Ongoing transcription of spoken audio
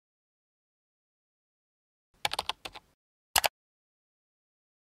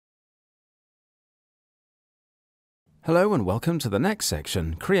Hello and welcome to the next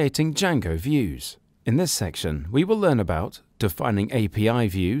section, Creating Django Views. In this section, we will learn about defining API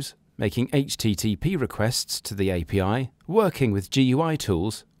views, making HTTP requests to the API, working with GUI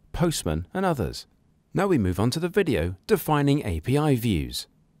tools, Postman, and others. Now we move on to the video, Defining API Views.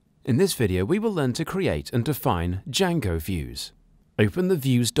 In this video, we will learn to create and define Django views. Open the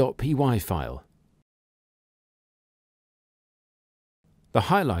views.py file. The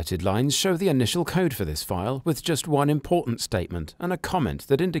highlighted lines show the initial code for this file with just one important statement and a comment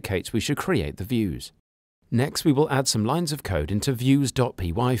that indicates we should create the views. Next, we will add some lines of code into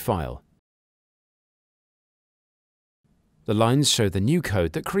views.py file. The lines show the new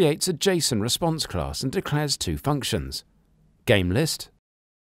code that creates a JSON response class and declares two functions, GameList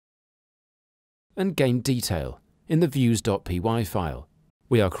and GameDetail, in the views.py file.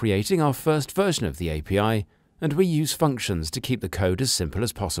 We are creating our first version of the API, and we use functions to keep the code as simple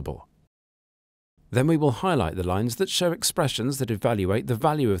as possible. Then we will highlight the lines that show expressions that evaluate the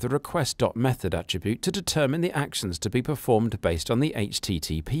value of the request.method attribute to determine the actions to be performed based on the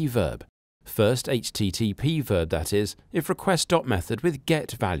HTTP verb. First HTTP verb, that is, if request.method with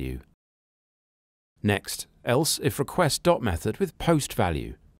getValue. Next, else if request.method with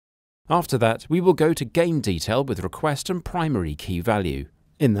postValue. After that, we will go to GameDetail with request and primary key value.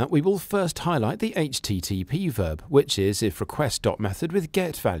 In that, we will first highlight the HTTP verb, which is if request.method with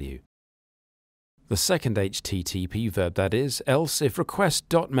getValue. The second HTTP verb, that is, else if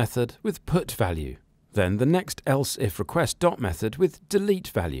request.method with putValue. Then the next else if request.method with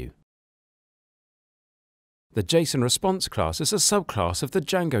deleteValue. The JSON response class is a subclass of the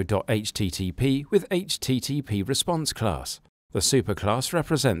Django.http with HTTP response class. The superclass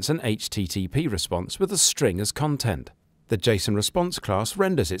represents an HTTP response with a string as content. The JSON response class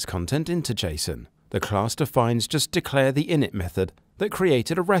renders its content into JSON. The class defines just declare the init method that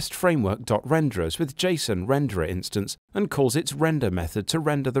created a REST framework.renderers with JSON renderer instance and calls its render method to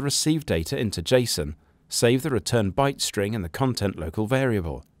render the received data into JSON, save the return byte string in the content local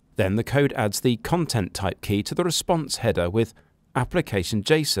variable. Then the code adds the content type key to the response header with application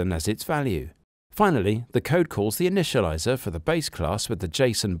JSON as its value. Finally, the code calls the initializer for the base class with the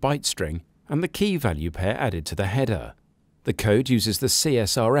JSON byte string and the key value pair added to the header. The code uses the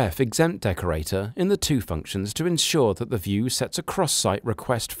CSRF exempt decorator in the two functions to ensure that the view sets a cross-site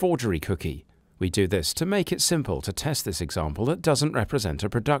request forgery cookie. We do this to make it simple to test this example that doesn't represent a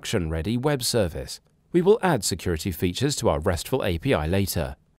production-ready web service. We will add security features to our RESTful API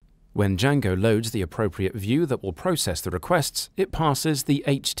later. When Django loads the appropriate view that will process the requests, it passes the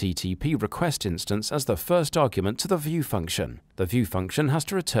HTTP request instance as the first argument to the view function. The view function has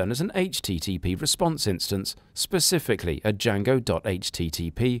to return as an HTTP response instance, specifically a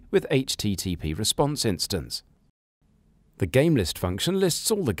Django.http with HTTP response instance. The GameList function lists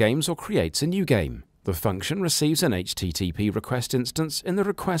all the games or creates a new game. The function receives an HTTP request instance in the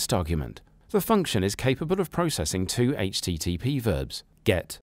request argument. The function is capable of processing two HTTP verbs,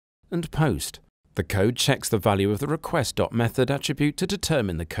 get and post. The code checks the value of the request.method attribute to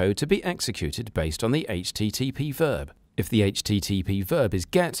determine the code to be executed based on the HTTP verb. If the HTTP verb is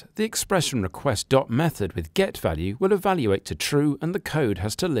get, the expression request.method with getValue will evaluate to true and the code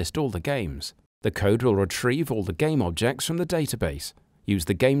has to list all the games. The code will retrieve all the game objects from the database, use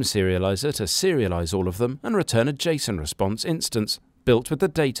the game serializer to serialize all of them and return a JSON response instance built with the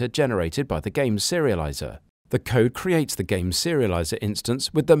data generated by the game serializer. The code creates the game serializer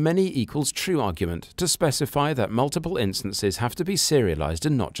instance with the many equals true argument to specify that multiple instances have to be serialized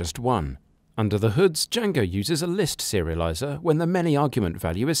and not just one. Under the hoods, Django uses a list serializer when the many argument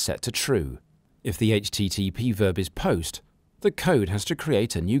value is set to true. If the HTTP verb is post, the code has to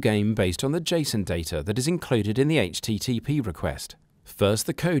create a new game based on the JSON data that is included in the HTTP request. First,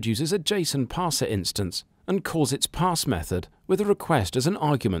 the code uses a JSON parser instance and calls its pass method with a request as an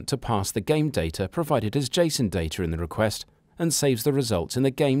argument to pass the game data provided as JSON data in the request and saves the results in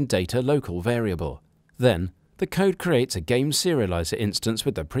the game data local variable. Then, the code creates a game serializer instance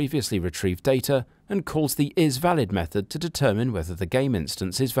with the previously retrieved data and calls the isValid method to determine whether the game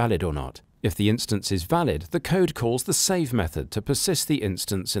instance is valid or not. If the instance is valid, the code calls the save method to persist the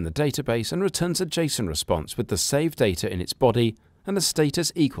instance in the database and returns a JSON response with the saved data in its body and the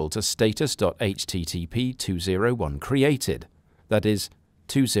status equal to status.http 201 created, that is,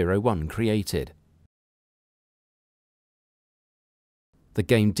 201 created. The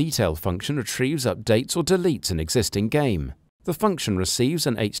GameDetail function retrieves, updates, or deletes an existing game. The function receives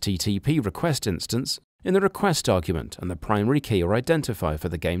an HTTP request instance in the request argument and the primary key or identifier for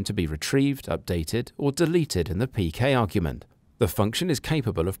the game to be retrieved, updated, or deleted in the PK argument. The function is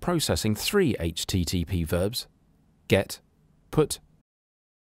capable of processing three HTTP verbs, get, put,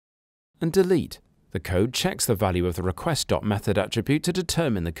 and delete, The code checks the value of the request.method attribute to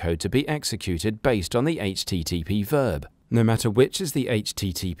determine the code to be executed based on the HTTP verb. No matter which is the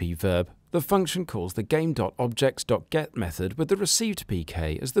HTTP verb, the function calls the game.objects.get method with the received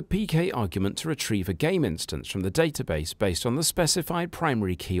PK as the PK argument to retrieve a game instance from the database based on the specified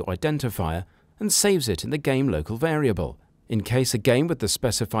primary key identifier and saves it in the game local variable. In case a game with the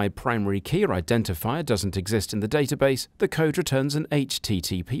specified primary key or identifier doesn't exist in the database, the code returns an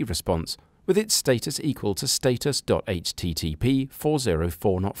HTTP response with its status equal to status.http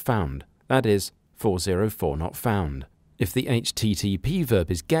 404 not found, that is, 404 not found. If the HTTP verb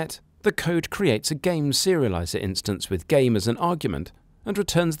is get, the code creates a game serializer instance with game as an argument and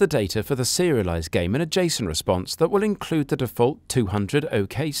returns the data for the serialized game in a JSON response that will include the default 200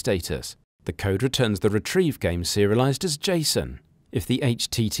 OK status. The code returns the retrieved game serialized as JSON. If the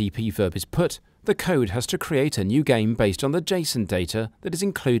HTTP verb is put, the code has to create a new game based on the JSON data that is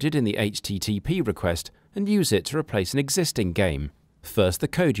included in the HTTP request and use it to replace an existing game. First, the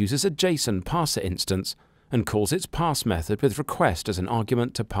code uses a JSON parser instance and calls its parse method with request as an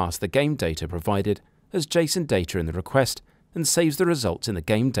argument to parse the game data provided as JSON data in the request and saves the results in the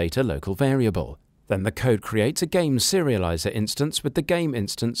game data local variable. Then the code creates a game serializer instance with the game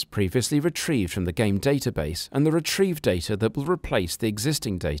instance previously retrieved from the game database and the retrieved data that will replace the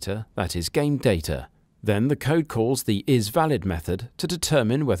existing data, that is game data. Then the code calls the isValid method to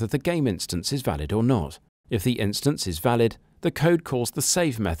determine whether the game instance is valid or not. If the instance is valid, the code calls the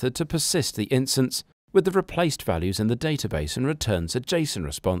save method to persist the instance with the replaced values in the database and returns a JSON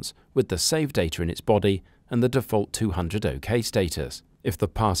response with the saved data in its body and the default 200 OK status. If the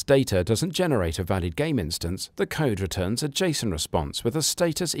parsed data doesn't generate a valid game instance, the code returns a JSON response with a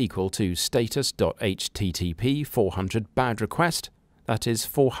status equal to status.http 400 bad request, that is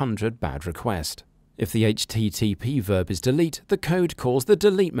 400 bad request. If the HTTP verb is delete, the code calls the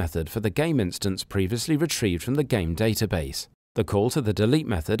delete method for the game instance previously retrieved from the game database. The call to the delete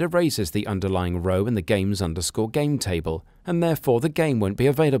method erases the underlying row in the games_game table, and therefore the game won't be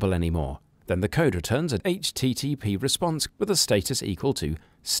available anymore. Then the code returns an HTTP response with a status equal to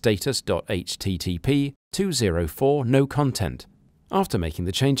status.http 204 no content. After making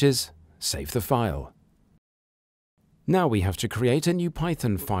the changes, save the file. Now we have to create a new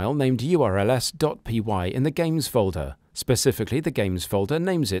Python file named urls.py in the games folder. Specifically, the games folder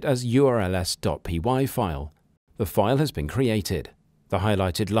names it as urls.py file. The file has been created. The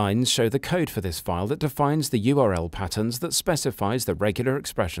highlighted lines show the code for this file that defines the URL patterns that specifies the regular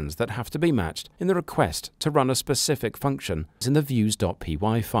expressions that have to be matched in the request to run a specific function in the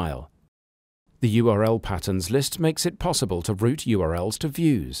views.py file. The URL patterns list makes it possible to route URLs to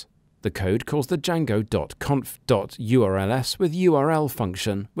views. The code calls the Django.conf.urls with URL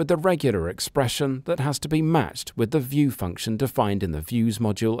function with the regular expression that has to be matched with the view function defined in the views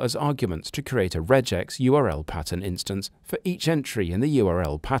module as arguments to create a regex URL pattern instance for each entry in the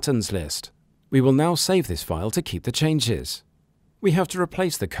URL patterns list. We will now save this file to keep the changes. We have to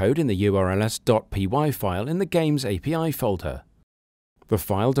replace the code in the urls.py file in the games API folder. The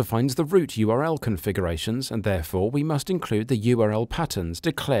file defines the root URL configurations and therefore we must include the URL patterns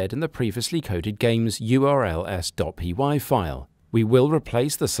declared in the previously coded games urls.py file. We will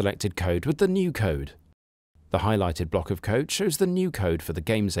replace the selected code with the new code. The highlighted block of code shows the new code for the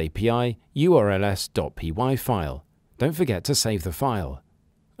games API urls.py file. Don't forget to save the file.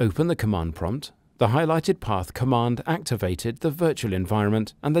 Open the command prompt. The highlighted path command activated the virtual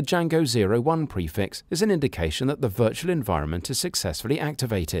environment and the Django 01 prefix is an indication that the virtual environment is successfully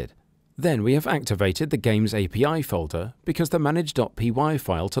activated. Then we have activated the games API folder because the manage.py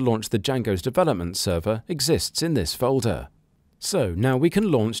file to launch the Django's development server exists in this folder. So now we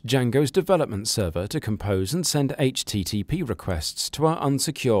can launch Django's development server to compose and send HTTP requests to our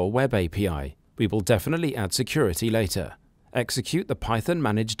unsecure web API. We will definitely add security later. Execute the python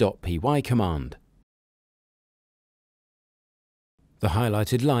manage.py command. The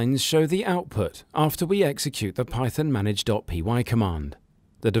highlighted lines show the output after we execute the python manage.py command.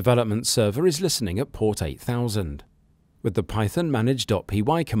 The development server is listening at port 8000. With the python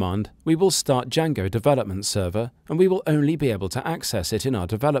manage.py command, we will start Django development server and we will only be able to access it in our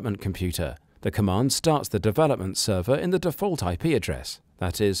development computer. The command starts the development server in the default IP address,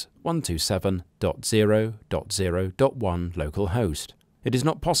 that is 127.0.0.1 localhost. It is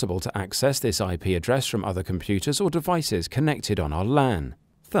not possible to access this IP address from other computers or devices connected on our LAN.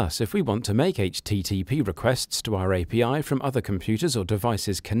 Thus, if we want to make HTTP requests to our API from other computers or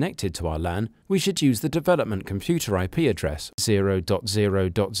devices connected to our LAN, we should use the development computer IP address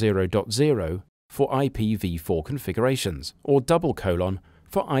 0.0.0.0 for IPv4 configurations, or :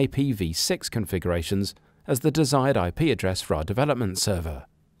 for IPv6 configurations as the desired IP address for our development server.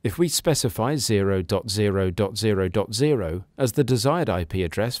 If we specify 0.0.0.0 as the desired IP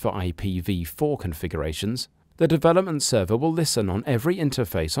address for IPv4 configurations, the development server will listen on every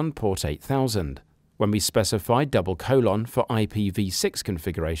interface on port 8000. When we specify : for IPv6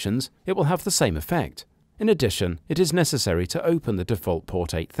 configurations, it will have the same effect. In addition, it is necessary to open the default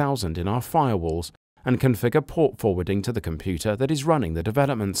port 8000 in our firewalls and configure port forwarding to the computer that is running the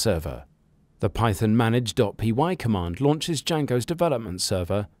development server. The Python manage.py command launches Django's development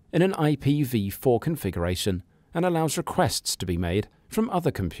server in an IPv4 configuration and allows requests to be made from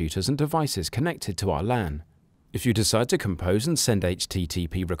other computers and devices connected to our LAN. If you decide to compose and send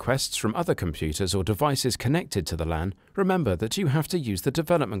HTTP requests from other computers or devices connected to the LAN, remember that you have to use the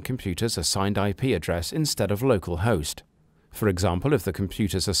development computer's assigned IP address instead of localhost. For example, if the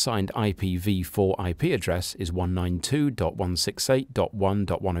computer's assigned IPv4 IP address is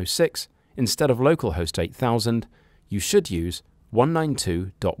 192.168.1.106 instead of localhost 8000, you should use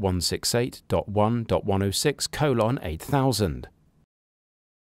 192.168.1.106:8000.